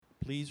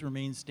Please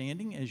remain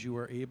standing as you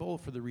are able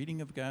for the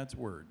reading of God's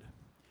Word.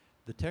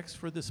 The text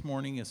for this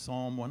morning is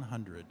Psalm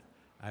 100.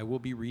 I will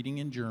be reading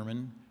in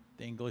German.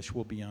 The English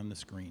will be on the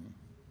screen.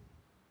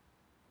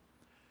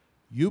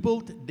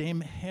 Jubelt dem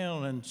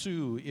Herrn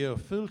zu, ihr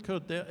Völker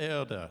der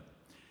Erde.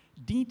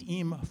 Dient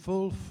ihm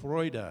voll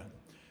Freude.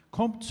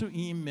 Kommt zu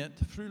ihm mit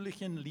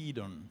fröhlichen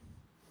Liedern.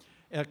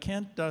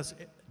 Erkennt, dass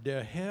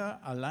der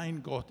Herr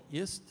allein Gott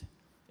ist.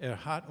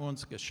 Hat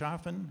uns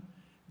geschaffen.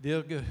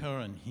 Wir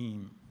gehören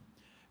ihm.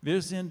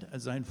 Wir sind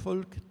sein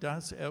Volk,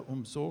 das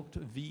umsorgt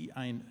wie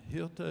ein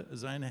Hirte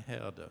seine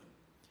Herde.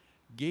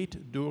 Geht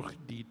durch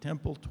die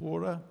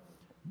Tempeltore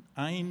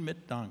ein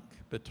mit Dank,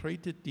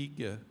 betretet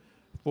die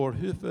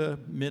Vorhöfe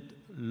mit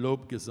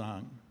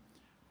Lobgesang.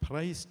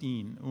 Preist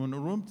ihn und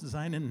rühmt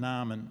seinen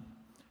Namen,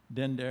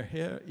 denn der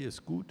Herr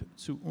ist gut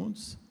zu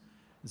uns.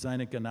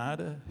 Seine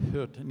Gnade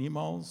hört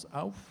niemals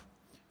auf.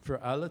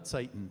 Für alle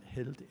Zeiten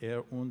hält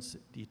uns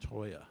die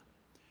Treue.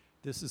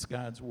 This is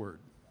God's word.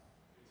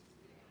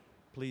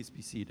 Please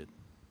be seated.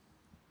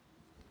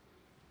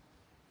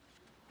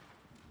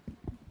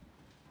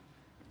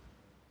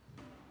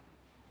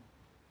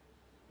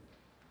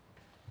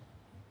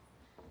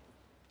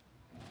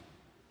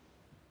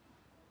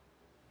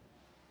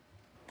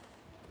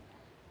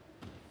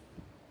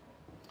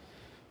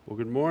 Well,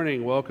 good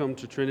morning. Welcome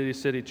to Trinity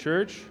City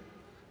Church.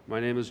 My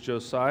name is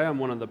Josiah. I'm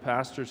one of the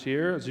pastors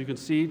here. As you can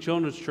see,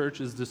 Children's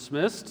Church is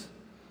dismissed.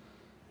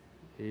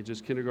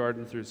 Ages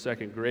kindergarten through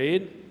second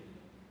grade.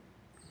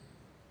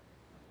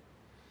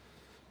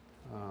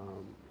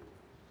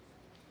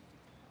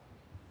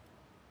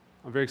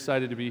 I'm very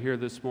excited to be here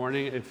this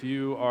morning. If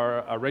you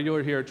are a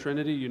regular here at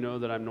Trinity, you know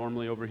that I'm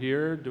normally over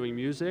here doing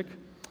music.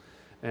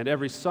 And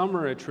every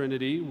summer at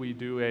Trinity, we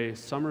do a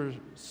summer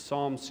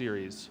psalm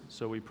series.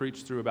 So we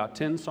preach through about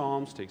 10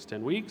 psalms, takes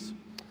 10 weeks.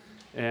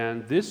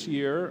 And this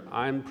year,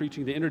 I'm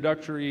preaching the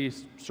introductory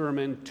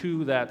sermon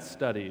to that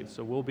study.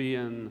 So we'll be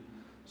in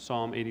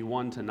Psalm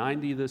 81 to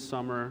 90 this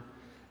summer.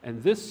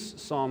 And this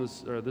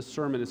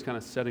sermon is kind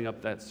of setting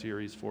up that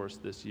series for us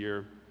this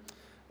year.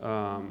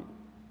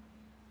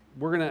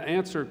 We're going to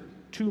answer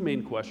two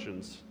main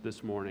questions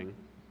this morning.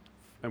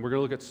 And we're going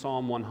to look at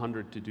Psalm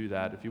 100 to do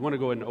that. If you want to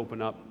go ahead and open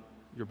up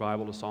your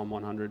Bible to Psalm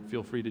 100,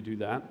 feel free to do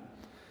that.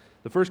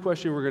 The first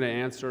question we're going to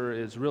answer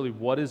is really,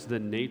 what is the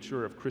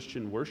nature of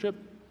Christian worship?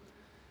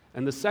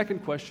 And the second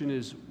question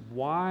is,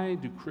 why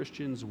do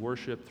Christians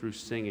worship through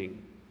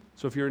singing?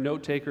 So if you're a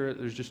note taker,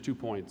 there's just 2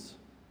 points.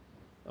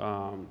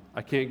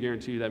 I can't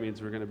guarantee you that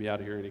means we're going to be out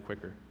of here any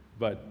quicker.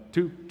 But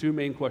two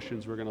main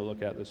questions we're going to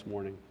look at this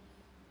morning.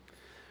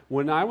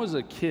 When I was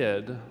a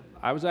kid,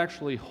 I was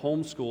actually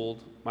homeschooled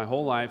my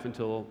whole life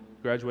until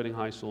graduating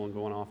high school and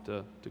going off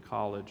to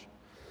college.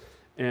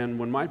 And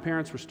when my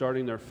parents were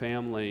starting their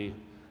family,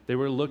 they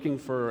were looking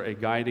for a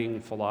guiding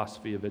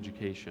philosophy of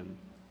education.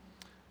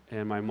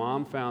 And my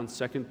mom found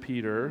 2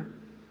 Peter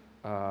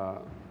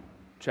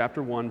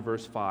chapter 1,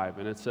 verse 5,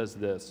 and it says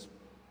this: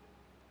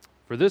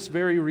 "For this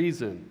very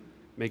reason,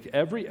 make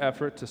every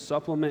effort to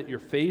supplement your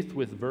faith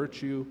with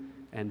virtue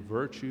and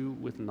virtue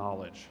with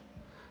knowledge."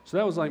 So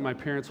that was like my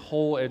parents'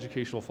 whole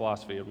educational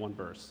philosophy in one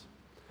verse.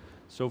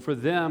 So for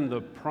them,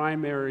 the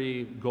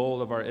primary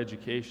goal of our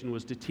education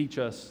was to teach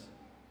us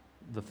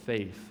the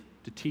faith,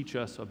 to teach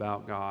us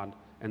about God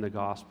and the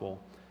gospel,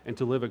 and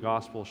to live a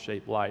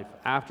gospel-shaped life.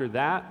 After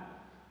that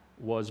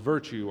was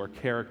virtue or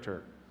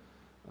character.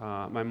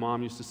 My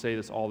mom used to say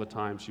this all the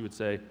time. She would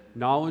say,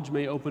 "Knowledge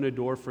may open a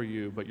door for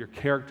you, but your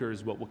character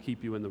is what will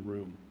keep you in the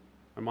room."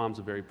 My mom's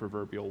a very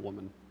proverbial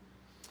woman.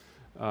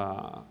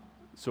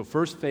 So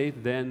first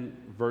faith, then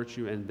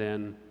virtue, and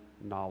then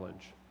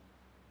knowledge.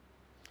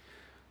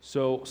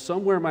 So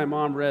somewhere my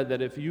mom read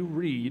that if you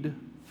read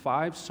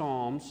 5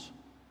 Psalms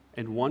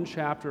and 1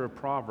 chapter of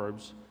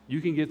Proverbs,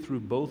 you can get through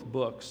both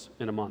books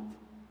in a month.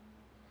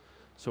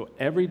 So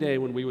every day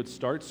when we would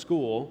start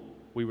school,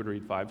 we would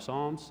read 5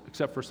 Psalms,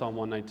 except for Psalm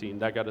 119.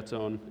 That got its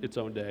own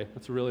day.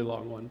 That's a really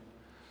long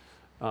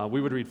one. We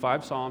would read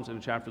 5 Psalms and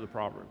a chapter of the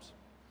Proverbs.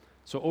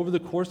 So over the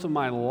course of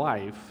my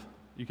life,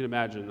 you can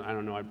imagine,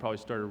 I probably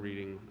started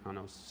reading,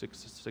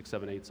 6,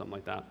 7, 8, something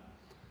like that,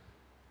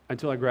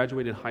 until I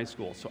graduated high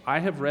school. So I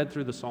have read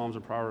through the Psalms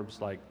and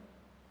Proverbs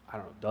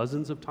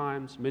dozens of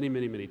times, many,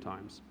 many, many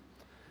times.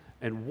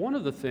 And one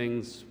of the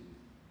things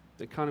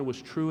that kind of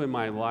was true in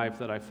my life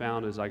that I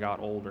found as I got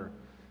older,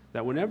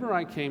 that whenever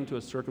I came to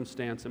a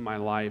circumstance in my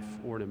life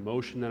or an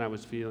emotion that I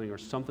was feeling or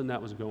something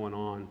that was going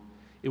on,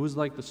 it was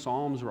like the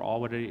Psalms were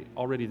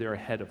already there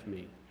ahead of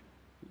me.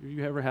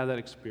 You ever had that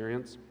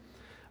experience?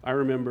 I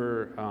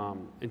remember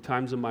in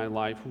times of my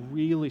life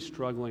really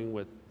struggling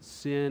with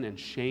sin and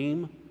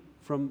shame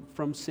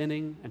from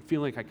sinning and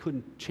feeling like I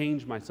couldn't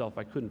change myself,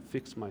 I couldn't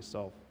fix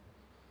myself.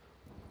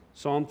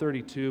 Psalm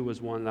 32 was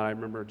one that I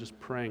remember just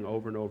praying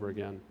over and over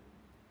again.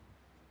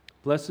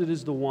 "Blessed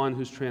is the one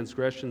whose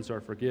transgressions are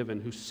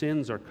forgiven, whose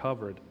sins are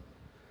covered.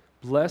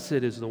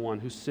 Blessed is the one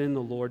whose sin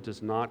the Lord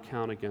does not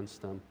count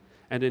against them,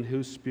 and in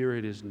whose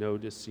spirit is no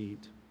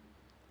deceit.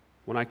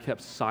 When I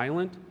kept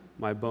silent,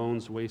 my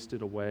bones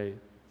wasted away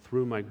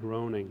through my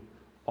groaning.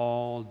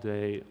 all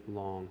day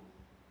long.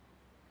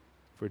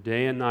 For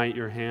day and night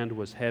your hand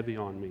was heavy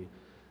on me.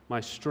 My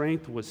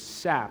strength was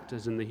sapped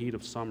as in the heat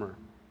of summer.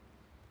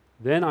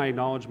 Then I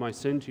acknowledged my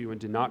sin to you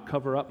and did not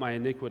cover up my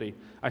iniquity.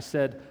 I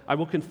said, I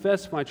will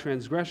confess my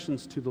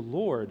transgressions to the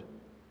Lord,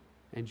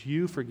 and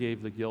you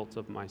forgave the guilt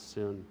of my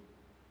sin.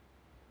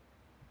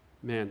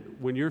 Man,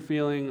 when you're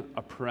feeling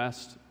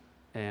oppressed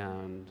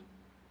and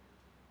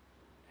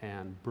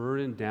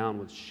burdened down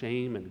with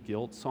shame and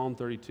guilt, Psalm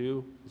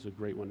 32 is a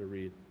great one to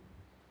read.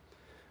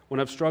 When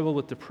I've struggled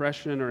with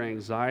depression or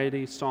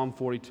anxiety, Psalm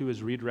 42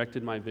 has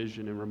redirected my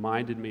vision and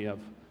reminded me of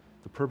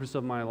the purpose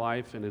of my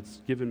life, and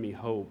it's given me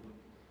hope.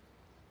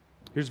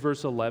 Here's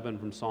verse 11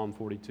 from Psalm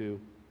 42.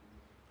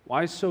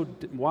 Why,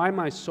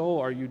 my soul,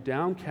 are you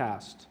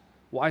downcast?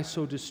 Why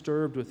so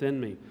disturbed within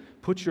me?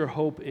 Put your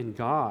hope in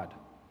God,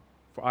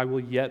 for I will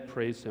yet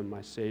praise him,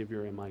 my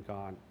Savior and my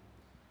God.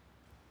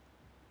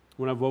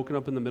 When I've woken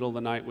up in the middle of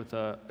the night with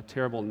a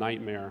terrible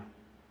nightmare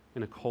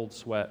in a cold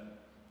sweat,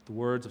 the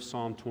words of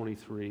Psalm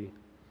 23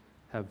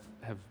 have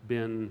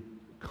been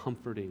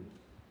comforting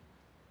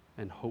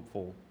and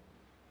hopeful.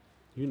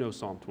 You know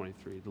Psalm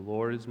 23. The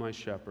Lord is my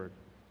shepherd,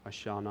 I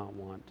shall not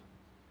want.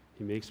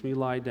 He makes me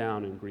lie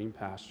down in green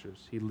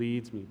pastures. He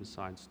leads me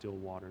beside still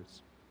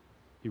waters.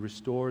 He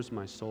restores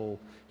my soul.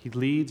 He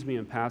leads me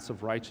in paths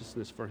of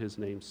righteousness for his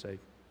name's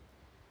sake.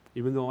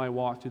 Even though I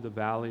walk through the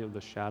valley of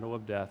the shadow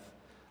of death,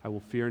 I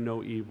will fear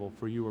no evil,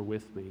 for you are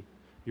with me.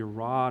 Your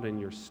rod and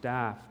your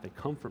staff, they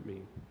comfort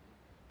me.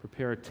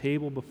 Prepare a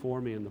table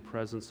before me in the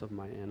presence of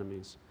my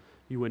enemies.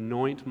 You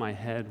anoint my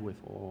head with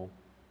oil.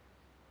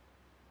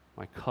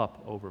 My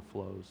cup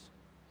overflows.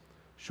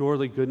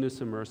 Surely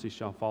goodness and mercy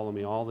shall follow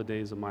me all the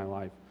days of my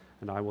life,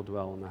 and I will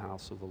dwell in the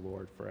house of the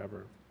Lord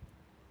forever.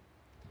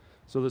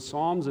 So the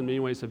Psalms in many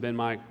ways have been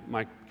my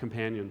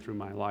companion through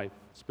my life,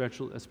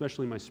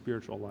 especially my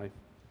spiritual life,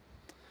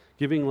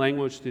 giving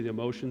language to the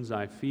emotions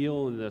I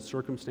feel and the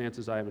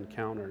circumstances I have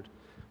encountered,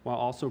 while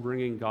also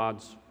bringing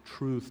God's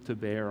truth to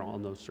bear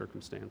on those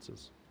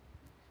circumstances.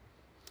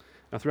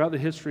 Now, throughout the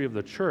history of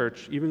the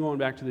church, even going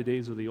back to the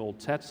days of the Old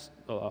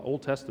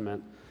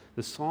Testament,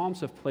 the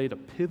Psalms have played a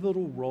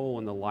pivotal role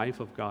in the life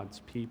of God's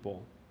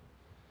people.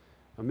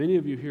 Now, many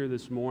of you here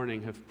this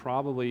morning have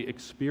probably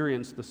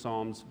experienced the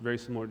Psalms very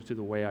similar to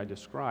the way I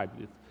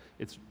described.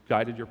 It's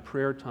guided your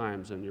prayer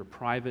times and your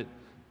private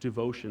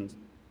devotions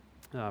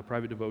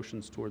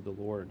toward the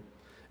Lord.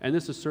 And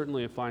this is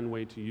certainly a fine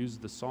way to use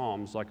the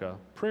Psalms like a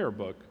prayer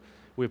book.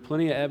 We have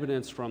plenty of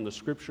evidence from the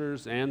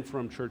Scriptures and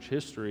from church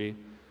history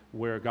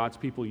where God's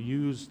people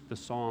use the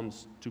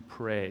Psalms to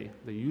pray.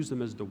 They use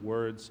them as the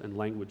words and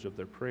language of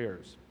their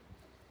prayers.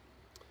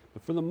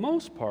 But for the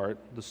most part,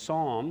 the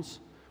Psalms,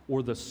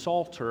 or the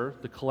Psalter,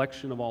 the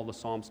collection of all the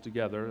Psalms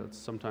together, it's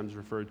sometimes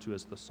referred to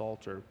as the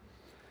Psalter,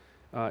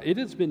 it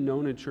has been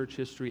known in church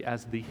history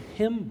as the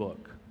hymn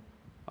book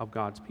of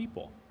God's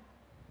people.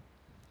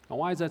 Now,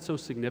 why is that so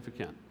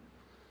significant?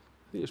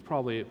 I think there's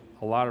probably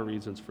a lot of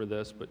reasons for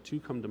this, but two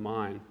come to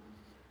mind.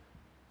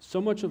 So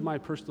much of my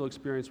personal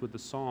experience with the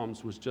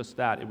Psalms was just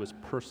that. It was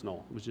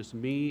personal. It was just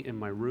me in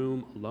my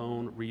room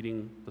alone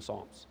reading the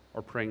Psalms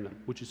or praying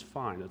them, which is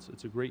fine.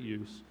 It's a great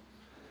use.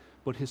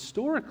 But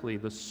historically,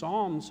 the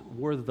Psalms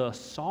were the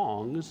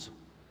songs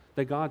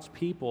that God's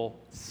people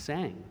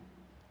sang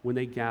when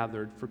they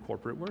gathered for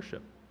corporate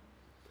worship.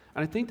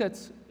 And I think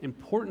that's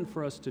important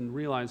for us to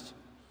realize,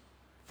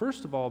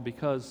 first of all,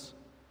 because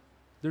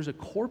there's a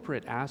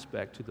corporate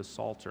aspect to the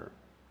Psalter,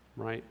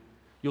 right?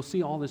 You'll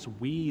see all this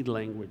we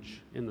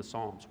language in the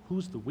Psalms.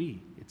 Who's the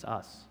we? It's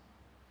us.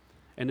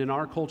 And in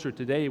our culture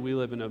today, we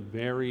live in a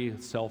very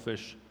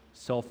selfish,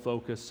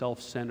 self-focused,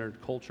 self-centered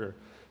culture.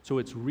 So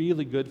it's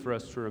really good for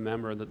us to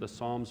remember that the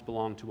Psalms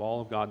belong to all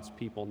of God's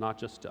people, not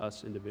just to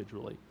us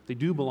individually. They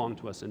do belong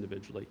to us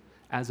individually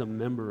as a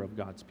member of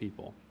God's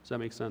people. Does that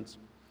make sense?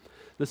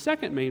 The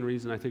second main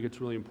reason I think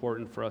it's really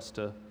important for us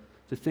to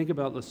think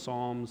about the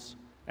Psalms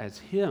as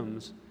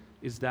hymns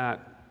is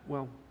that,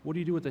 well, what do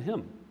you do with a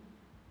hymn?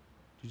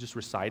 You just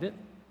recite it?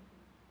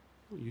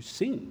 You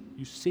sing.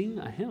 You sing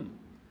a hymn.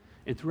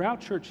 And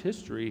throughout church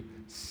history,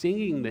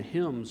 singing the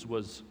hymns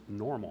was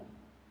normal.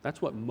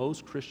 That's what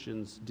most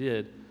Christians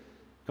did.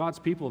 God's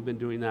people have been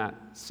doing that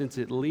since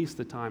at least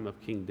the time of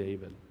King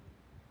David.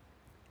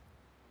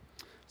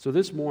 So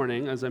this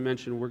morning, as I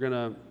mentioned, we're going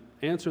to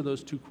answer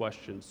those two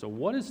questions. So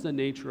what is the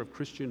nature of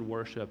Christian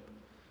worship?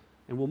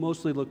 And we'll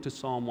mostly look to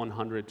Psalm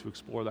 100 to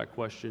explore that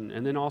question.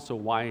 And then also,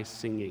 why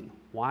singing?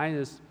 Why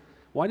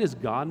does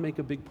God make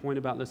a big point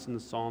about this in the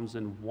Psalms,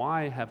 and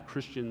why have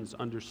Christians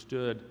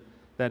understood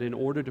that in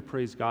order to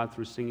praise God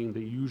through singing,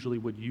 they usually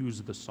would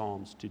use the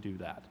Psalms to do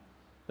that?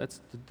 That's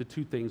the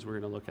two things we're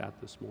going to look at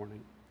this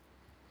morning.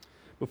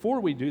 Before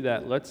we do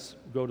that, let's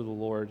go to the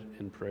Lord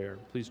in prayer.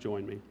 Please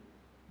join me.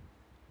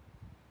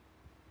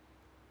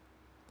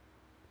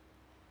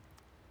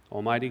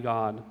 Almighty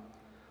God,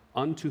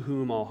 unto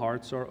whom all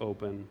hearts are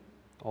open,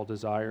 all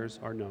desires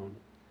are known,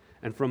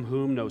 and from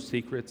whom no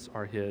secrets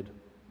are hid,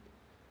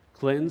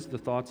 cleanse the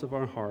thoughts of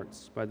our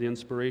hearts by the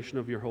inspiration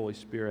of your Holy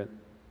Spirit,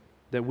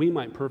 that we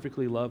might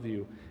perfectly love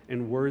you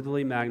and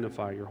worthily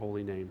magnify your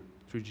holy name,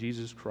 through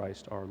Jesus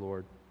Christ our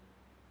Lord.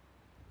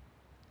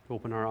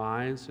 Open our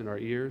eyes and our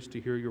ears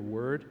to hear your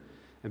word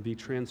and be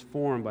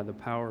transformed by the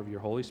power of your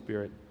Holy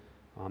Spirit.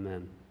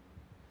 Amen.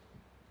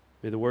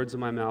 May the words of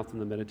my mouth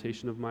and the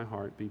meditation of my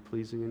heart be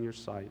pleasing in your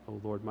sight,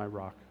 O Lord, my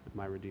rock and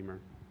my redeemer.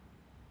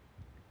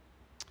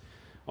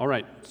 All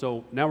right,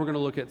 so now we're going to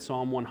look at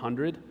Psalm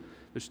 100.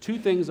 There's two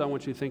things I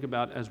want you to think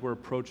about as we're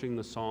approaching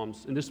the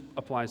Psalms, and this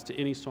applies to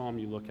any psalm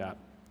you look at.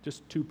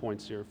 Just 2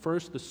 points here.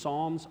 First, the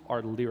Psalms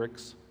are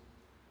lyrics.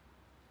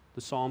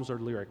 The Psalms are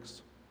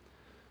lyrics.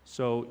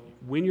 So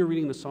when you're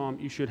reading the psalm,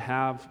 you should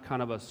have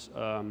kind of a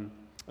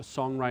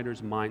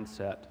songwriter's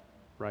mindset,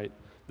 right?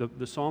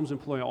 The Psalms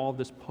employ all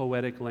this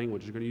poetic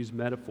language. You're going to use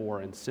metaphor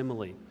and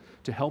simile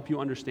to help you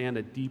understand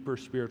a deeper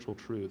spiritual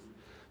truth.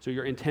 So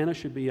your antenna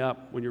should be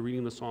up when you're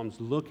reading the Psalms,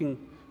 looking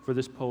for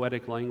this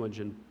poetic language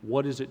and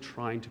what is it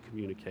trying to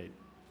communicate,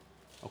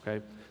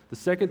 okay? The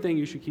second thing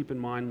you should keep in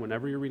mind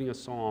whenever you're reading a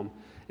psalm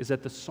is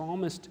that the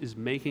psalmist is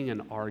making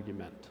an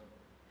argument.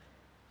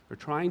 They're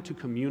trying to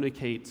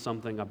communicate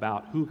something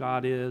about who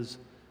God is,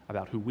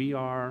 about who we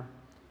are,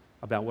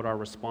 about what our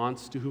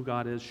response to who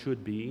God is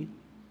should be,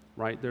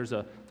 right? There's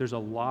a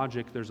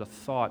logic, there's a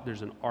thought,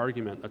 there's an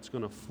argument that's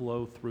going to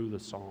flow through the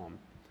psalm.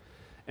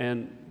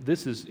 And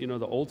this is,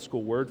 the old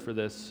school word for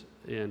this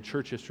in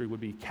church history would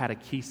be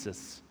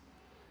catechesis,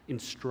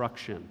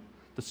 instruction.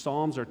 The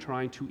Psalms are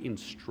trying to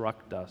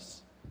instruct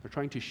us. They're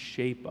trying to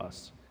shape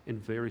us in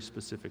very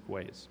specific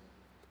ways.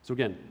 So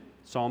again,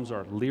 Psalms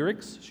are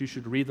lyrics, so you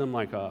should read them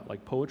like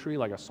poetry,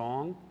 like a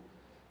song,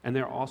 and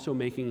they're also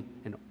making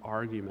an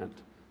argument.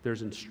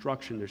 There's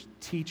instruction, there's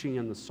teaching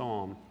in the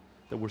psalm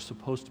that we're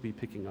supposed to be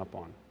picking up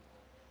on.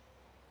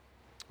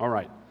 All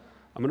right,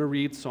 I'm going to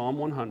read Psalm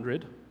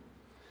 100,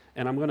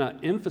 and I'm going to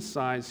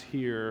emphasize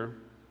here,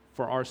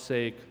 for our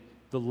sake,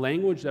 the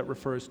language that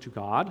refers to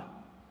God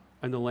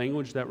and the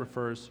language that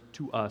refers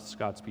to us,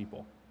 God's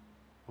people.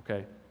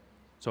 Okay?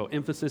 So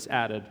emphasis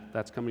added,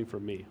 that's coming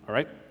from me. All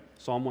right?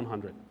 Psalm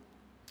 100.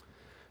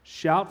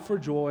 Shout for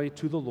joy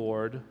to the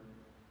Lord,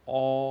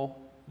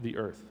 all the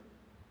earth.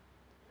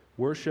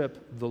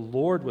 Worship the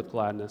Lord with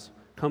gladness.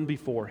 Come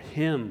before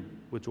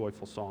him with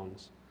joyful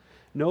songs.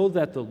 Know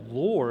that the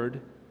Lord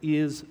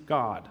is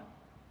God.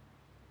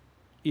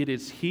 It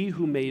is he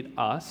who made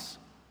us.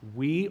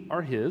 We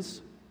are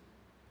his.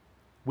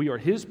 We are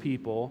his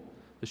people,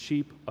 the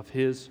sheep of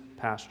his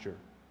pasture.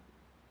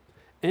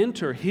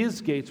 Enter his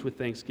gates with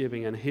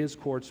thanksgiving and his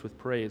courts with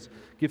praise.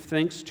 Give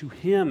thanks to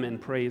him and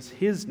praise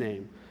his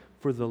name,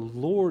 for the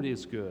Lord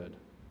is good,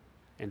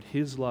 and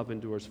his love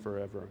endures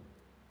forever.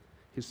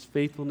 His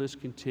faithfulness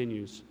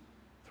continues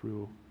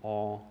through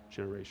all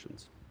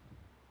generations.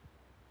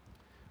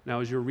 Now,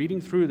 as you're reading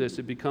through this,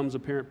 it becomes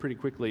apparent pretty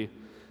quickly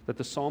that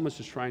the psalmist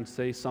is trying to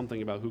say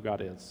something about who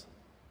God is.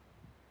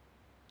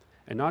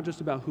 And not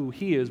just about who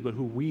he is, but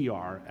who we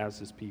are as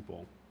his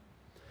people.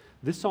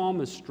 This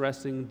psalm is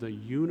stressing the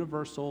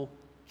universal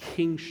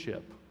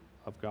kingship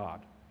of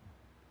God.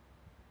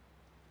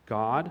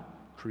 God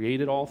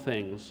created all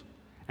things,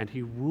 and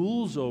he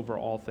rules over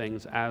all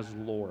things as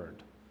Lord.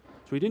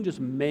 So he didn't just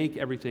make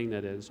everything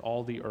that is,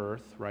 all the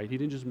earth, right? He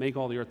didn't just make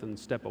all the earth and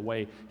step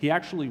away. He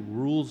actually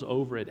rules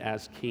over it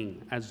as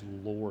king, as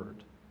Lord.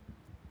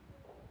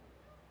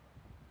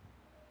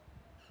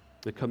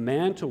 The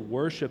command to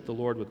worship the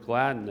Lord with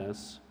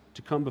gladness,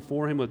 to come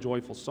before him with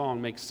joyful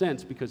song, makes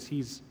sense because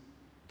he's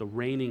the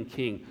reigning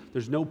king.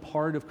 There's no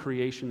part of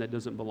creation that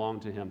doesn't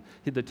belong to him.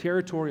 The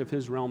territory of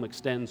his realm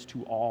extends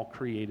to all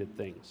created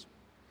things.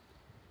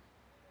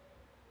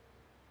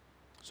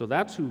 So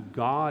that's who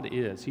God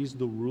is. He's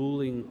the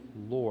ruling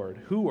Lord.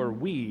 Who are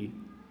we,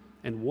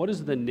 and what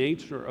is the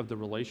nature of the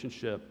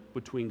relationship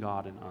between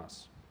God and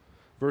us?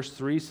 Verse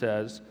 3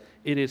 says,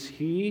 "It is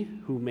he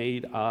who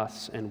made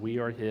us, and we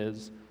are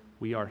his.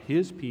 We are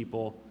his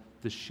people,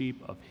 the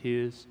sheep of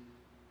his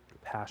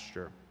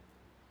pasture."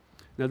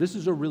 Now, this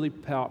is a really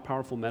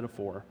powerful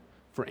metaphor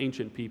for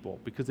ancient people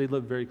because they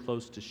lived very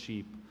close to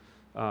sheep.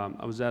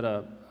 I was at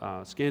a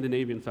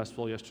Scandinavian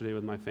festival yesterday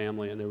with my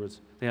family, and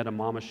they had a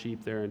mama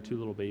sheep there and 2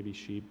 little baby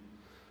sheep.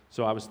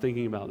 So I was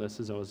thinking about this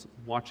as I was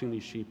watching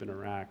these sheep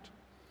interact.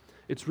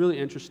 It's really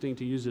interesting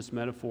to use this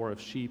metaphor of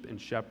sheep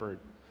and shepherd.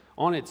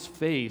 On its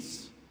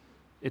face,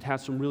 it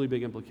has some really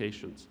big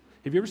implications.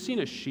 Have you ever seen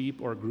a sheep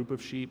or a group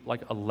of sheep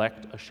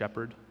elect a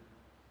shepherd?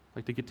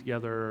 Like they get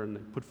together and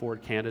they put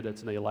forward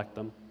candidates and they elect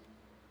them?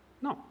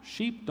 No,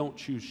 sheep don't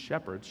choose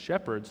shepherds.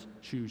 Shepherds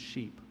choose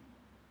sheep,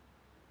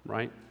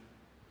 right?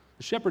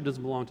 The shepherd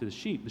doesn't belong to the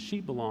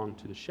sheep belong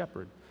to the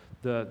shepherd.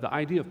 The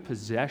idea of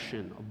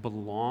possession, of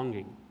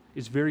belonging,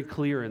 is very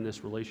clear in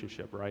this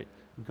relationship, right?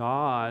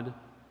 God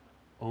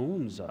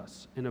owns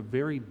us in a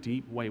very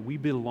deep way. We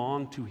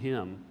belong to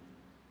him,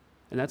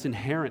 and that's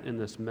inherent in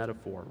this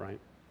metaphor, right?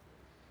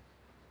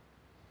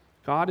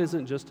 God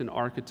isn't just an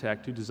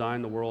architect who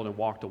designed the world and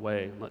walked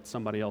away and let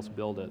somebody else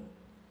build it.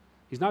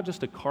 He's not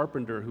just a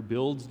carpenter who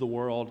builds the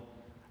world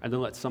and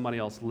then lets somebody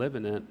else live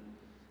in it.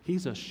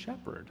 He's a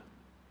shepherd.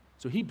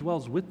 So he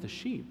dwells with the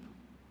sheep.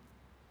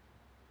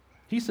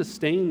 He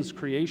sustains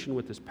creation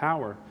with his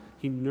power.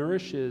 He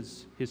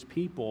nourishes his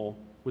people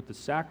with the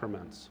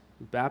sacraments,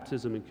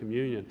 baptism and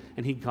communion,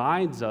 and he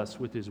guides us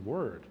with his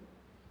word.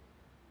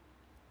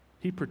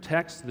 He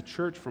protects the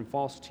church from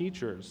false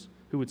teachers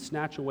who would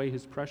snatch away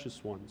his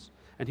precious ones.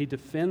 And he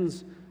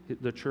defends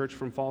the church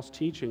from false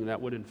teaching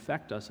that would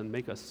infect us and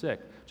make us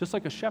sick. Just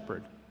like a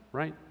shepherd,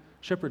 right?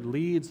 Shepherd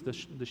leads the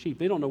sheep.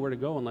 They don't know where to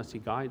go unless he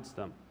guides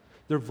them.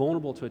 They're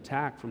vulnerable to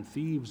attack from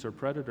thieves or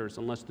predators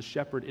unless the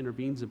shepherd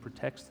intervenes and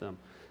protects them.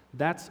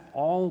 That's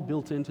all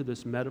built into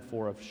this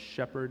metaphor of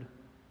shepherd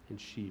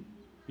and sheep.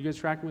 You guys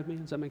tracking with me?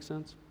 Does that make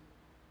sense?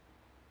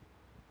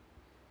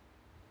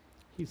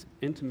 He's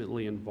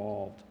intimately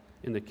involved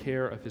in the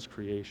care of his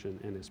creation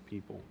and his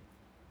people.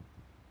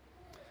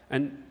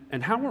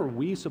 And how are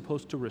we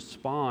supposed to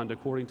respond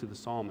according to the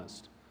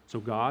psalmist? So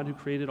God, who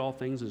created all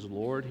things, is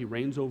Lord. He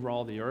reigns over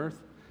all the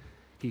earth.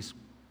 He's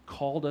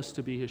called us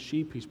to be his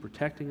sheep. He's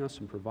protecting us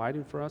and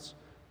providing for us.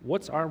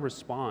 What's our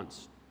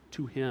response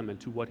to him and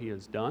to what he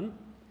has done?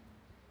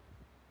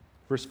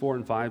 Verse 4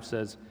 and 5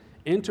 says,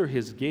 "Enter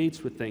his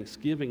gates with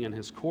thanksgiving and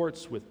his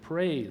courts with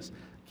praise.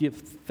 Give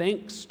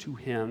thanks to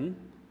him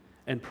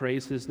and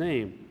praise his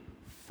name.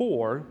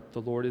 For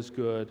the Lord is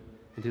good,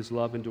 and his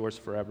love endures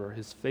forever.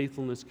 His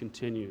faithfulness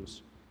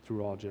continues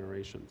through all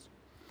generations."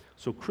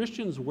 So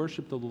Christians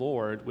worship the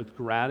Lord with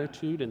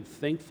gratitude and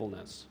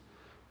thankfulness,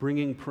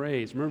 bringing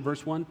praise. Remember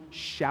verse 1?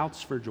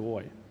 Shouts for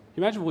joy. Can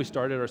you imagine if we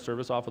started our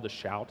service off with a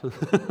shout?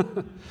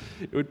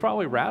 It would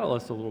probably rattle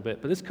us a little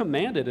bit, but it's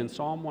commanded in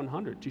Psalm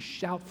 100 to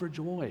shout for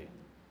joy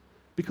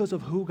because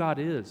of who God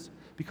is,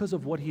 because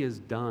of what he has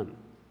done.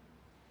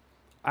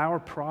 Our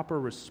proper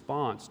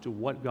response to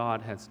what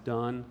God has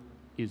done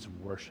is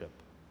worship.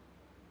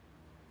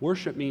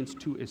 Worship means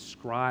to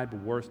ascribe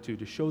worth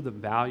to show the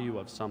value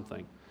of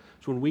something.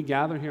 So when we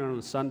gather here on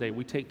a Sunday,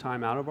 we take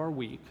time out of our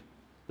week,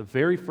 the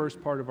very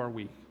first part of our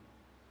week,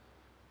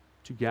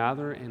 to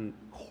gather in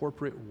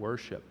corporate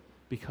worship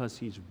because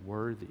he's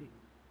worthy.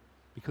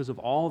 Because of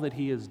all that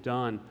he has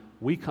done,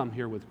 we come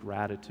here with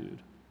gratitude.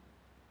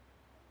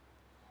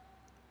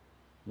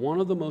 One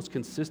of the most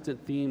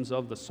consistent themes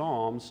of the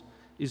Psalms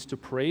is to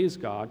praise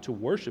God, to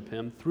worship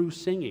him through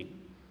singing.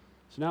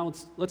 So now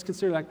let's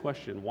consider that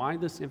question. Why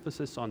this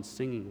emphasis on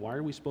singing? Why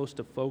are we supposed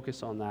to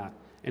focus on that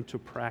and to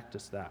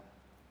practice that?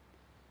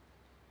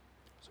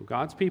 So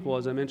God's people,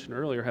 as I mentioned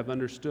earlier, have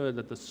understood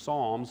that the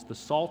Psalms, the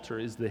Psalter,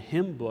 is the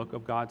hymn book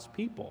of God's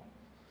people.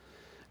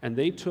 And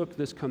they took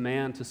this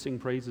command to sing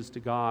praises to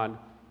God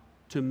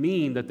to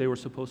mean that they were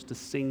supposed to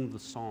sing the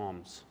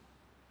Psalms.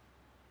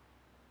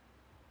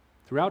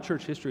 Throughout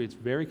church history, it's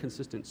very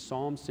consistent.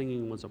 Psalm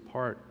singing was a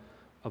part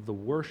of the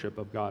worship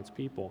of God's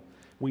people.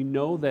 We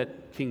know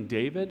that King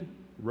David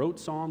wrote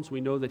psalms.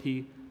 We know that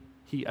he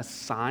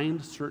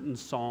assigned certain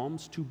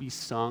psalms to be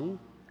sung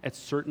at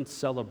certain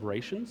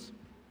celebrations.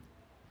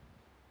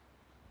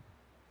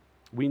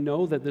 We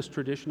know that this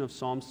tradition of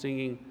psalm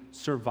singing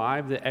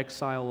survived the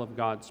exile of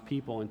God's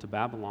people into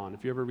Babylon.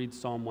 If you ever read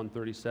Psalm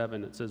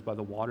 137, it says, "By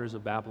the waters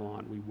of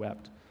Babylon we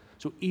wept."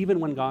 So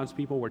even when God's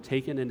people were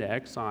taken into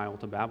exile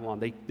to Babylon,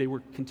 they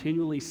were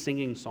continually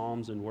singing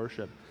psalms and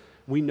worship.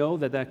 We know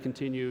that that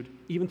continued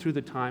even through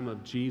the time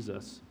of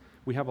Jesus.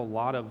 We have a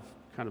lot of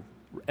kind of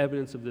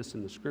evidence of this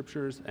in the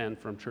scriptures and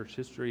from church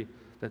history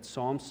that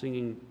psalm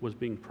singing was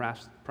being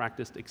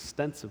practiced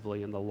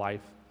extensively in the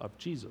life of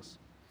Jesus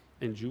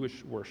in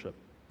Jewish worship.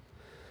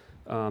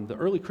 The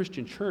early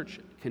Christian church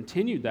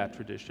continued that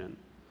tradition.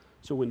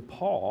 So when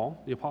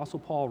Paul, the Apostle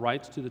Paul,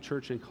 writes to the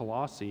church in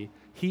Colossae,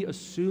 he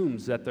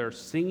assumes that they're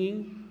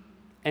singing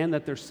and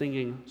that they're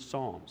singing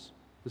psalms.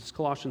 This is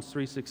Colossians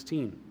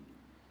 3:16.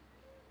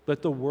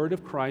 "Let the word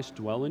of Christ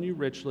dwell in you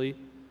richly,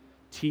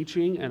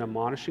 teaching and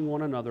admonishing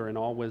one another in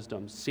all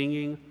wisdom,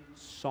 singing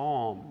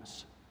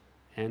psalms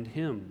and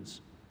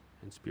hymns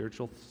and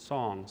spiritual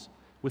songs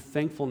with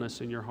thankfulness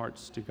in your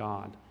hearts to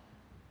God."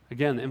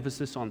 Again, the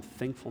emphasis on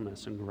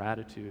thankfulness and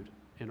gratitude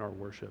in our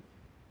worship.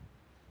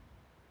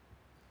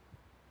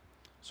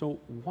 So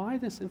why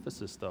this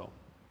emphasis, though?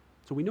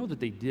 So we know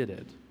that they did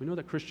it. We know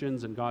that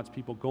Christians and God's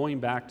people, going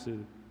back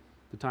to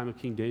the time of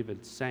King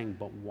David, sang,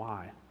 but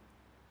why?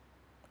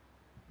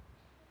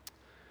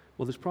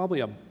 Well, there's probably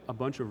a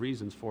bunch of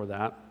reasons for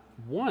that.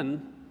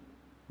 One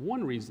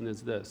reason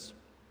is this.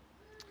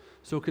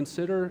 So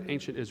consider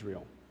ancient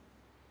Israel.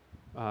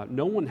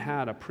 No one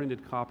had a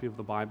printed copy of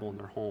the Bible in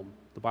their home.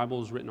 The Bible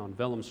was written on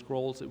vellum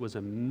scrolls. It was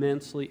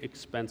immensely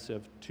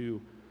expensive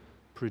to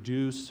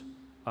produce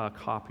a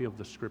copy of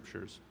the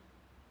scriptures.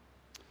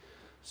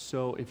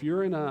 So if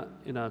you're in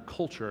a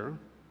culture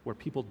where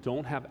people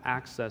don't have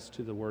access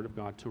to the Word of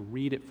God to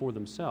read it for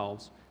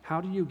themselves, how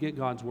do you get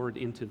God's Word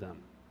into them?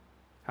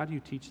 How do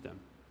you teach them?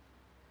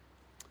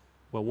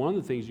 Well, one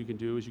of the things you can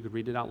do is you could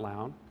read it out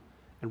loud,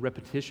 and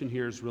repetition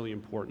here is really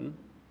important,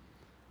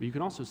 but you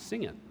can also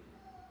sing it.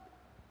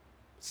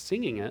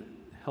 Singing it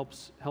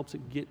helps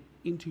it get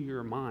into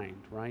your mind,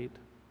 right?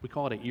 We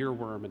call it an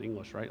earworm in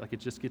English, right? Like it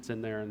just gets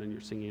in there and then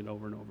you're singing it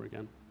over and over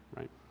again,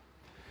 right?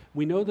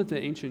 We know that the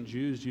ancient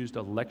Jews used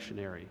a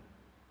lectionary.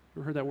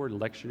 Ever heard that word,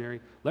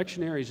 lectionary?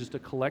 Lectionary is just a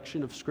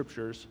collection of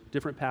scriptures,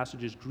 different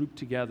passages grouped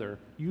together,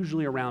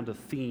 usually around a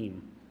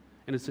theme,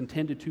 and it's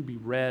intended to be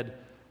read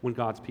when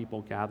God's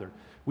people gather.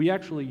 We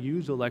actually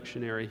use a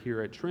lectionary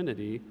here at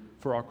Trinity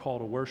for our call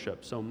to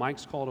worship. So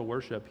Mike's call to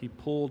worship, he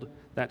pulled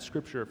that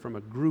scripture from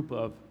a group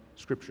of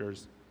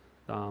scriptures.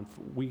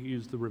 We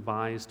use the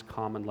Revised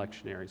Common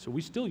Lectionary. So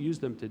we still use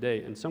them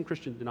today, and some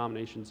Christian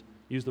denominations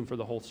use them for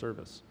the whole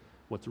service.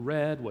 What's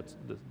read, what's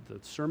the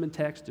sermon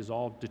text is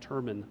all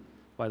determined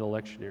by the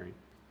lectionary.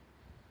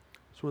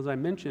 So as I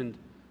mentioned,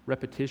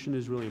 repetition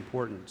is really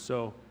important.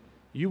 So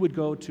you would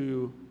go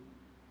to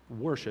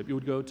worship, you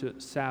would go to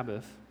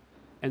Sabbath,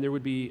 and there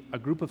would be a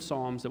group of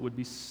psalms that would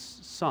be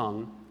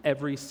sung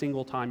every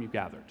single time you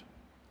gathered.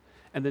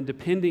 And then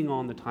depending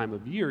on the time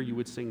of year, you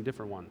would sing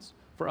different ones.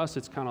 For us,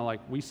 it's kind of like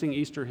we sing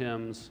Easter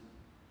hymns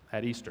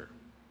at Easter,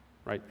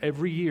 right?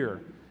 Every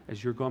year,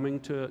 as you're coming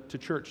to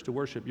church to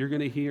worship, you're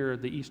going to hear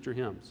the Easter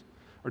hymns.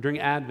 Or during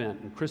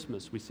Advent and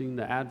Christmas, we sing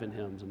the Advent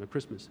hymns and the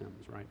Christmas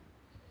hymns, right?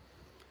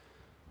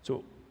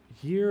 So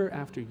year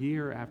after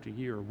year after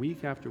year,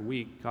 week after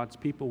week, God's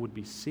people would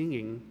be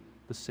singing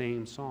the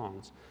same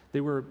songs.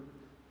 They were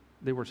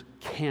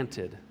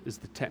canted, is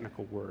the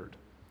technical word.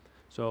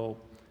 So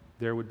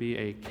there would be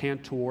a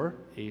cantor,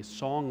 a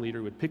song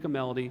leader, would pick a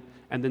melody,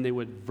 and then they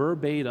would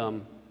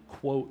verbatim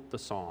quote the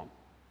psalm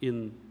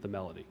in the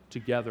melody,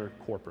 together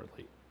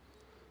corporately.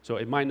 So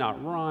it might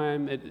not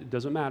rhyme, it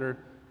doesn't matter.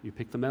 You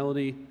pick the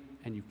melody,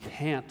 and you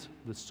cant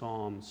the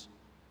psalms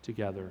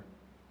together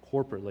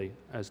corporately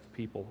as the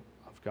people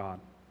of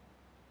God.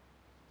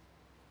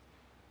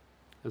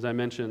 As I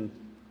mentioned,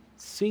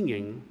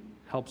 singing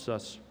helps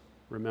us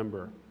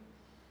remember.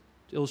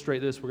 To illustrate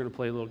this, we're going to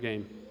play a little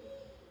game.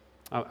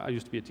 I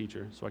used to be a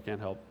teacher, so I can't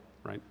help,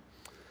 right?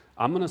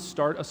 I'm going to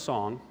start a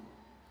song,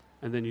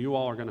 and then you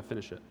all are going to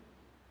finish it.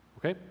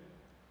 Okay?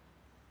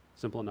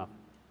 Simple enough.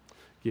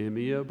 Give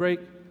me a break,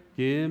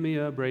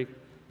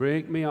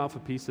 break me off a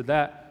piece of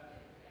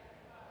that.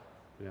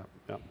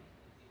 Yeah.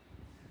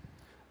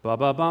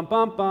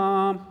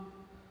 Ba-ba-bum-bum-bum.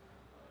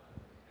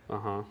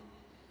 Uh-huh.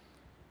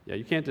 Yeah,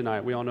 you can't deny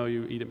it. We all know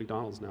you eat at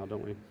McDonald's now,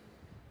 don't we?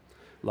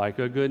 Like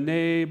a good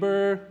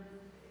neighbor,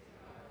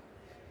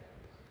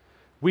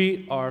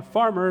 we are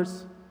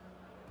farmers.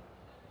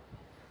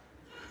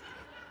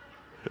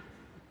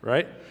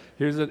 Right?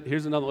 Here's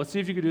another. Let's see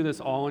if you can do this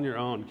all on your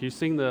own. Can you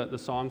sing the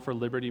song for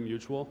Liberty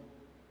Mutual?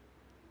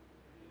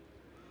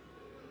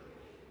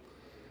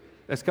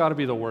 That's got to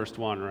be the worst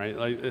one, right?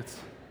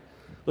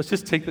 Let's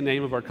just take the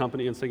name of our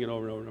company and sing it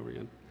over and over and over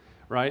again,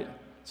 right?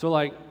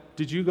 So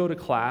did you go to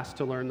class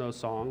to learn those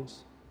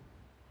songs?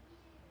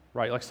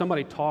 Right? Like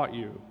somebody taught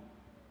you,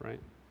 right?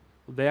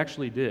 They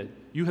actually did.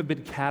 You have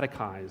been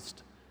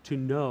catechized to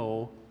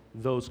know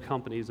those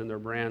companies and their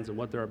brands and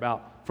what they're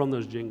about from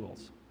those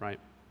jingles, right?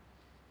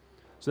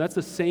 So that's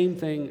the same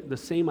thing, the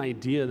same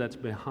idea that's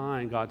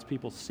behind God's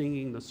people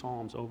singing the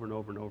Psalms over and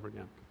over and over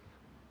again.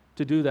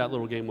 To do that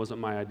little game wasn't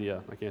my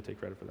idea. I can't take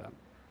credit for that.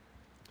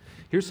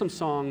 Here's some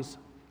songs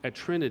at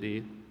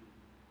Trinity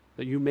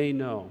that you may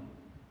know.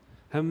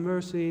 Have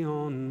mercy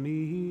on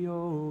me,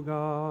 O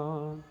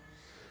God,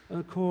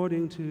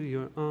 according to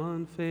your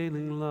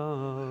unfailing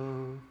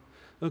love,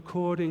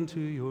 according to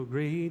your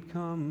great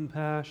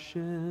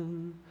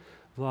compassion,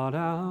 blot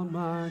out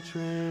my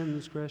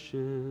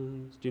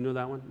transgressions. Do you know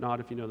that one? Nod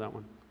if you know that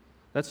one.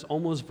 That's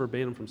almost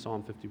verbatim from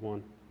Psalm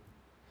 51.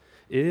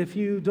 If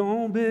you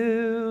don't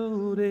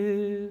build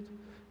it,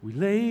 we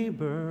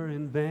labor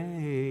in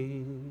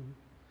vain.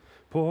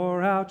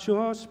 Pour out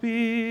your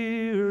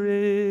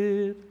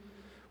Spirit,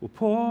 we'll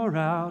pour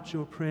out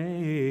your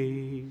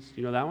praise. Do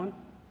you know that one?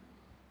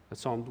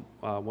 That's Psalm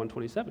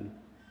 127.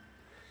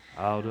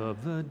 Out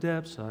of the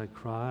depths I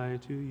cry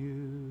to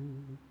you.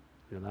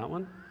 You know that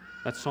one?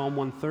 That's Psalm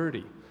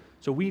 130.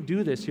 So we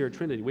do this here at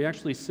Trinity. We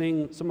actually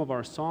sing, some of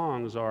our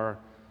songs are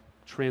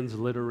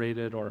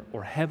transliterated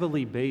or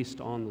heavily based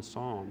on the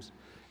Psalms.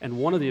 And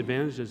one of the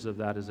advantages of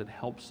that is it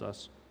helps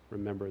us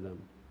remember them.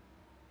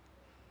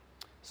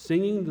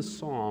 Singing the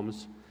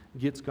Psalms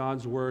gets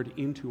God's word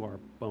into our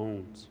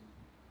bones,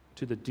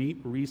 to the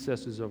deep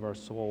recesses of our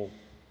soul,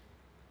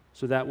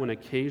 so that when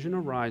occasion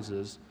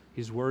arises,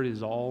 His word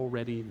is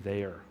already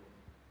there,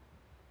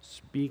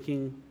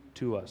 speaking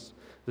to us.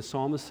 The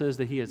psalmist says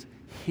that he has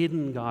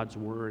hidden God's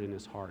word in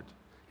his heart.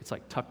 It's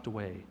like tucked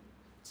away.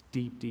 It's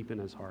deep, deep in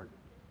his heart,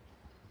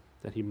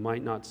 that he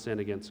might not sin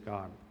against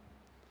God.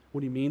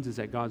 What he means is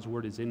that God's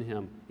word is in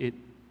him.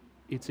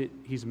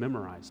 He's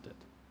memorized it.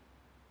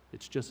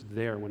 It's just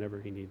there whenever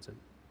he needs it.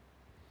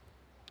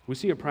 We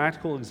see a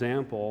practical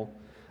example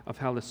of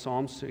how the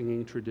psalm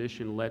singing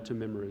tradition led to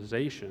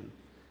memorization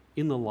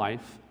in the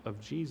life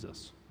of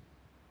Jesus.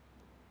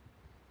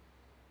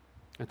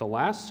 At the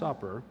Last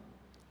Supper,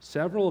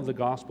 several of the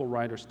gospel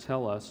writers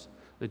tell us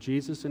that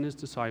Jesus and his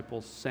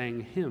disciples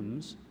sang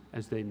hymns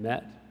as they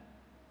met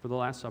for the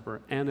Last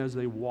Supper and as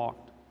they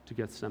walked to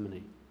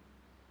Gethsemane.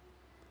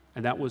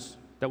 And that was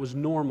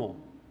normal.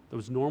 That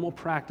was normal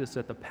practice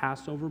at the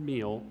Passover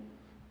meal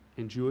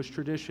in Jewish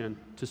tradition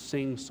to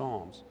sing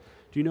psalms.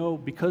 Do you know,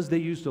 because they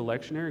used a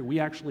lectionary, we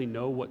actually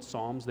know what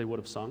psalms they would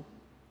have sung?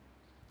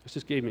 This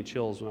just gave me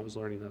chills when I was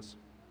learning this.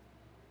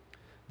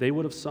 They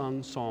would have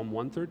sung Psalm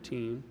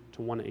 113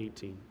 to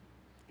 118.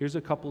 Here's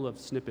a couple of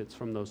snippets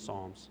from those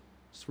psalms.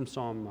 It's from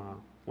Psalm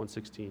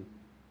 116.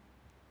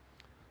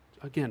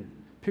 Again,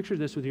 picture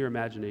this with your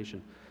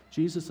imagination.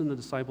 Jesus and the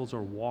disciples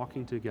are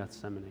walking to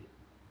Gethsemane.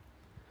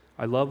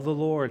 I love the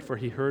Lord, for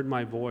he heard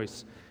my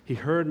voice. He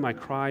heard my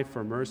cry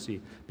for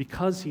mercy.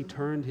 Because he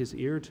turned his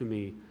ear to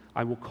me,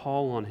 I will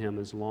call on him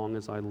as long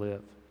as I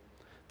live.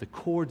 The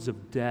cords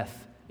of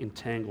death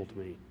entangled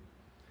me.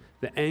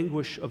 The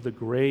anguish of the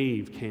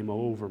grave came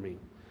over me.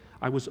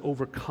 I was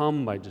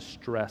overcome by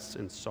distress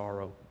and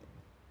sorrow.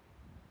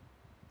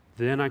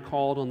 Then I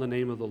called on the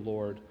name of the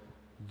Lord.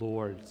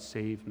 Lord,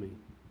 save me.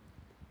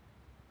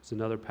 It's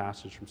another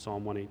passage from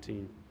Psalm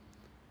 118.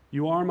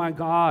 You are my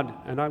God,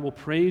 and I will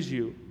praise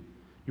you.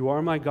 You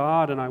are my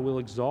God, and I will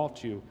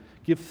exalt you.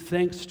 Give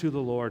thanks to the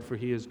Lord, for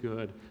he is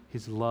good.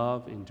 His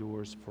love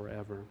endures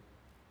forever.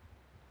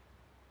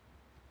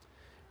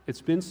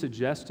 It's been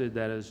suggested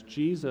that as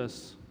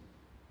Jesus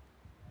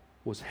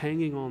was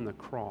hanging on the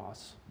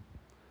cross,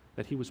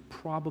 that he was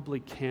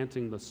probably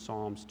canting the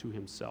Psalms to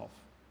himself.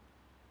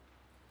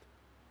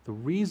 The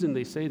reason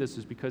they say this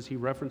is because he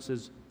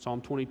references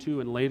Psalm 22,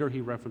 and later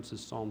he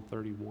references Psalm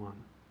 31.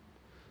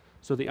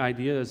 So the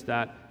idea is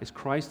that as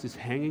Christ is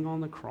hanging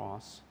on the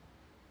cross,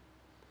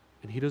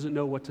 and he doesn't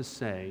know what to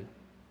say,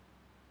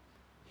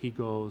 he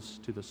goes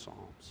to the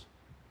Psalms.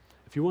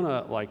 If you want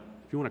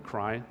to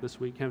cry this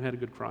week, haven't had a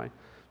good cry,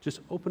 just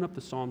open up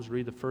the Psalms,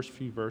 read the first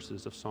few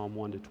verses of Psalm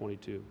 1 to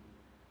 22.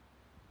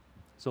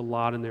 There's a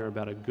lot in there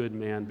about a good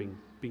man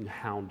being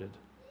hounded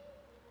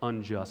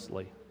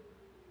unjustly.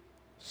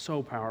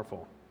 So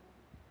powerful.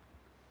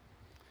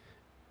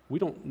 We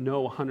don't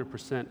know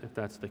 100% if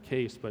that's the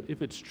case, but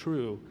if it's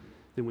true,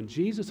 then when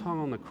Jesus hung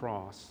on the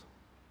cross,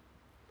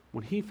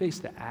 when he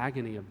faced the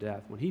agony of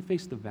death, when he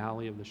faced the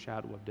valley of the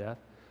shadow of death,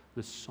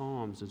 the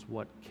Psalms is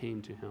what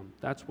came to him.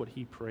 That's what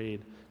he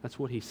prayed. That's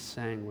what he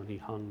sang when he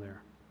hung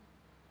there.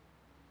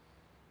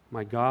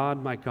 My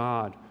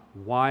God,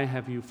 why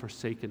have you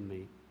forsaken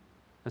me?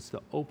 That's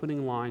the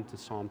opening line to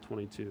Psalm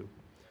 22. Do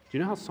you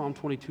know how Psalm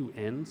 22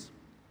 ends?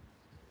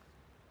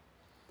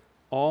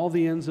 All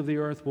the ends of the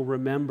earth will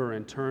remember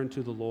and turn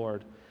to the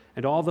Lord,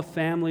 and all the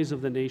families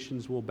of the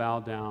nations will bow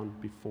down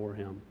before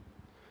him.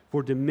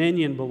 For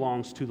dominion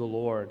belongs to the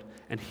Lord,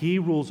 and he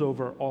rules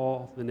over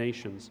all the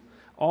nations.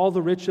 All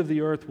the rich of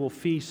the earth will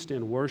feast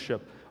and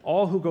worship.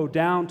 All who go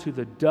down to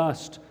the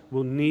dust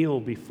will kneel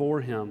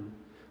before him.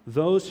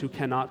 Those who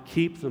cannot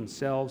keep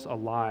themselves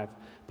alive,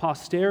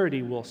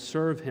 posterity will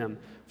serve him.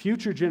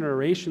 Future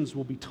generations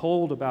will be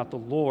told about the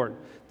Lord.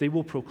 They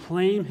will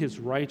proclaim his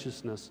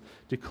righteousness,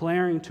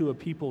 declaring to a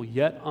people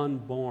yet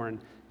unborn,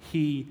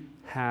 he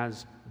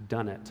has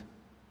done it.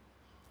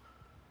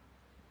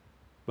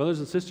 Brothers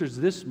and sisters,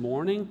 this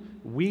morning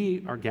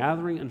we are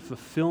gathering in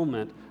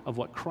fulfillment of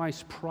what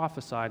Christ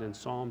prophesied in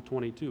Psalm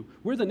 22.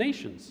 We're the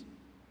nations,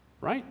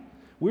 right?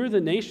 We're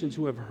the nations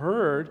who have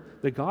heard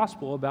the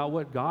gospel about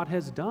what God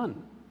has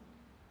done.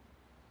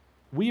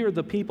 We are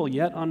the people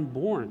yet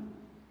unborn,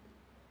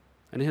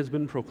 and it has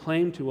been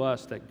proclaimed to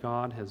us that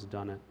God has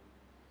done it.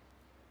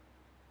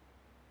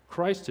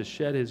 Christ has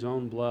shed his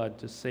own blood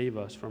to save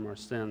us from our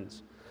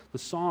sins. The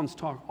Psalms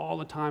talk all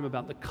the time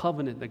about the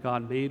covenant that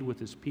God made with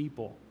his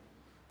people,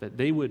 that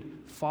they would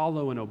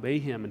follow and obey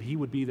him and he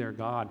would be their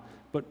God.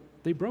 But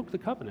they broke the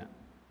covenant.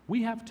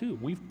 We have too.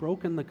 We've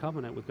broken the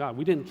covenant with God.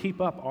 We didn't keep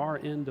up our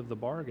end of the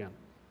bargain.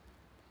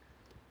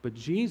 But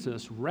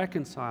Jesus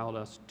reconciled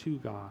us to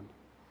God,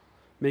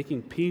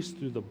 making peace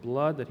through the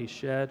blood that he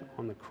shed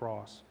on the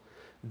cross.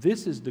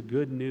 This is the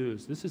good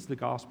news. This is the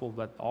gospel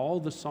that all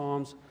the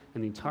Psalms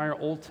and the entire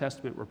Old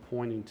Testament were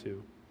pointing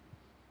to.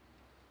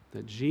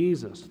 That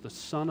Jesus, the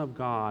Son of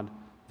God,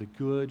 the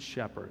Good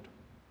Shepherd,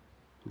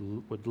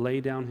 would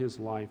lay down his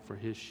life for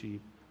his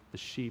sheep, the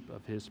sheep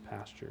of his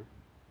pasture.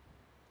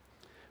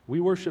 We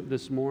worship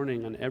this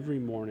morning and every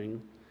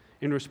morning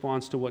in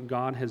response to what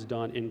God has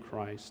done in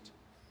Christ.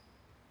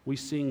 We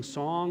sing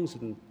songs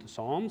and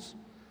psalms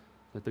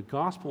that the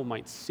gospel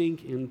might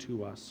sink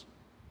into us.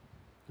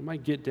 It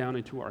might get down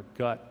into our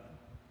gut,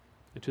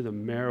 into the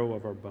marrow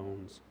of our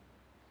bones.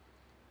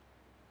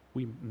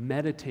 We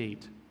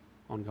meditate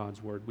on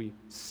God's word. We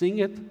sing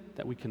it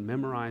that we can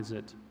memorize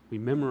it. We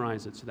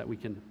memorize it so that we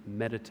can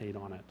meditate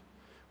on it.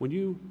 When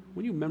you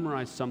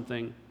memorize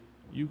something,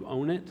 you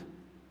own it,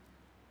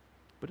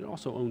 but it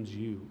also owns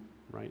you,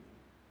 right?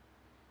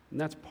 And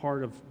that's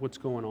part of what's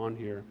going on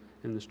here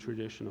in this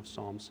tradition of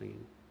psalm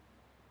singing.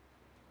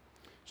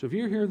 So if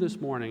you're here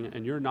this morning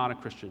and you're not a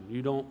Christian,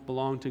 you don't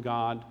belong to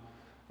God,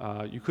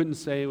 you couldn't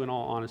say in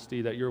all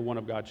honesty that you're one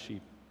of God's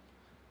sheep.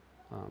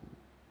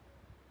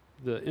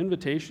 The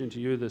invitation to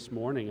you this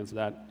morning is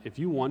that if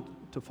you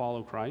want to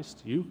follow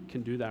Christ, you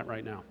can do that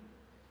right now.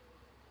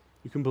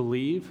 You can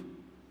believe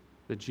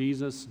that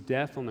Jesus'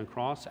 death on the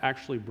cross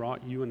actually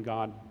brought you and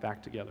God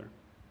back together.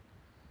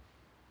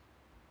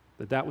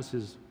 That was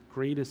his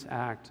greatest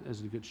act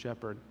as the Good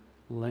Shepherd,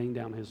 laying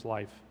down his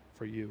life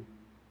for you.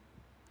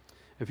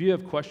 If you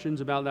have questions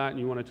about that and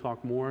you want to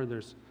talk more,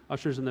 there's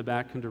ushers in the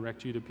back can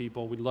direct you to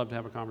people. We'd love to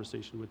have a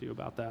conversation with you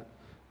about that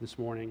this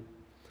morning.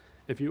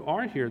 If you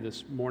are here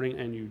this morning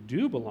and you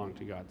do belong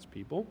to God's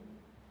people,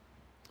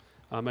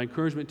 my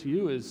encouragement to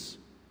you is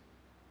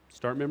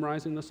start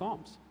memorizing the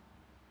Psalms,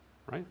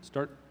 right?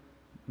 Start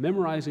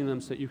memorizing them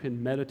so that you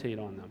can meditate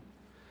on them.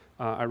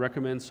 I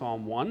recommend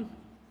Psalm 1.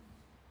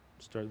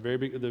 Start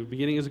the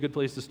beginning is a good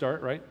place to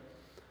start, right?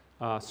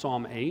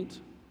 Psalm 8.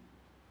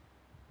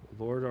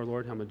 Lord, our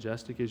Lord, how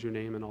majestic is your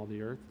name in all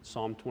the earth.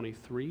 Psalm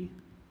 23.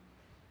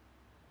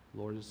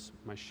 Lord is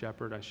my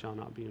shepherd, I shall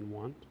not be in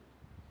want.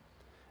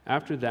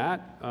 After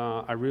that,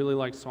 I really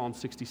like Psalm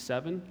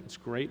 67. It's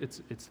great.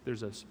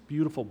 There's a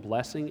beautiful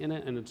blessing in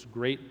it, and it's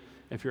great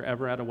if you're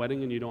ever at a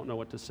wedding and you don't know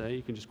what to say.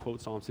 You can just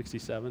quote Psalm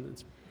 67.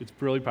 It's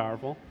really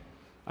powerful.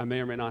 I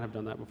may or may not have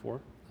done that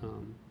before.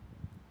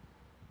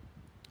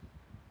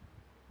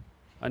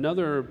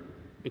 Another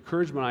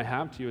encouragement I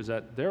have to you is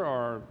that there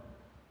are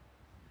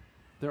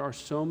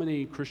so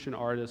many Christian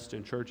artists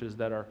and churches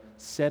that are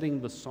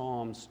setting the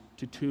Psalms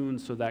to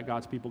tunes so that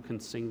God's people can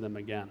sing them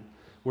again.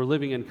 We're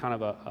living in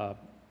kind of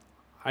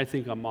I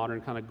think a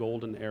modern kind of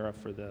golden era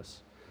for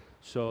this.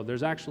 So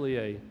there's actually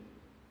a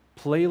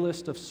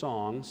playlist of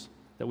songs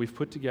that we've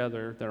put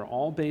together that are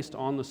all based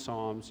on the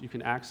Psalms. You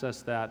can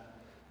access that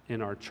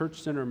in our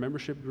Church Center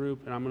membership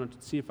group, and I'm going to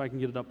see if I can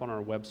get it up on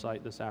our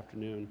website this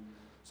afternoon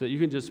so that you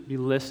can just be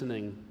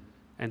listening,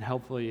 and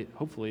hopefully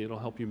it'll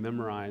help you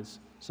memorize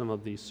some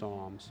of these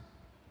Psalms.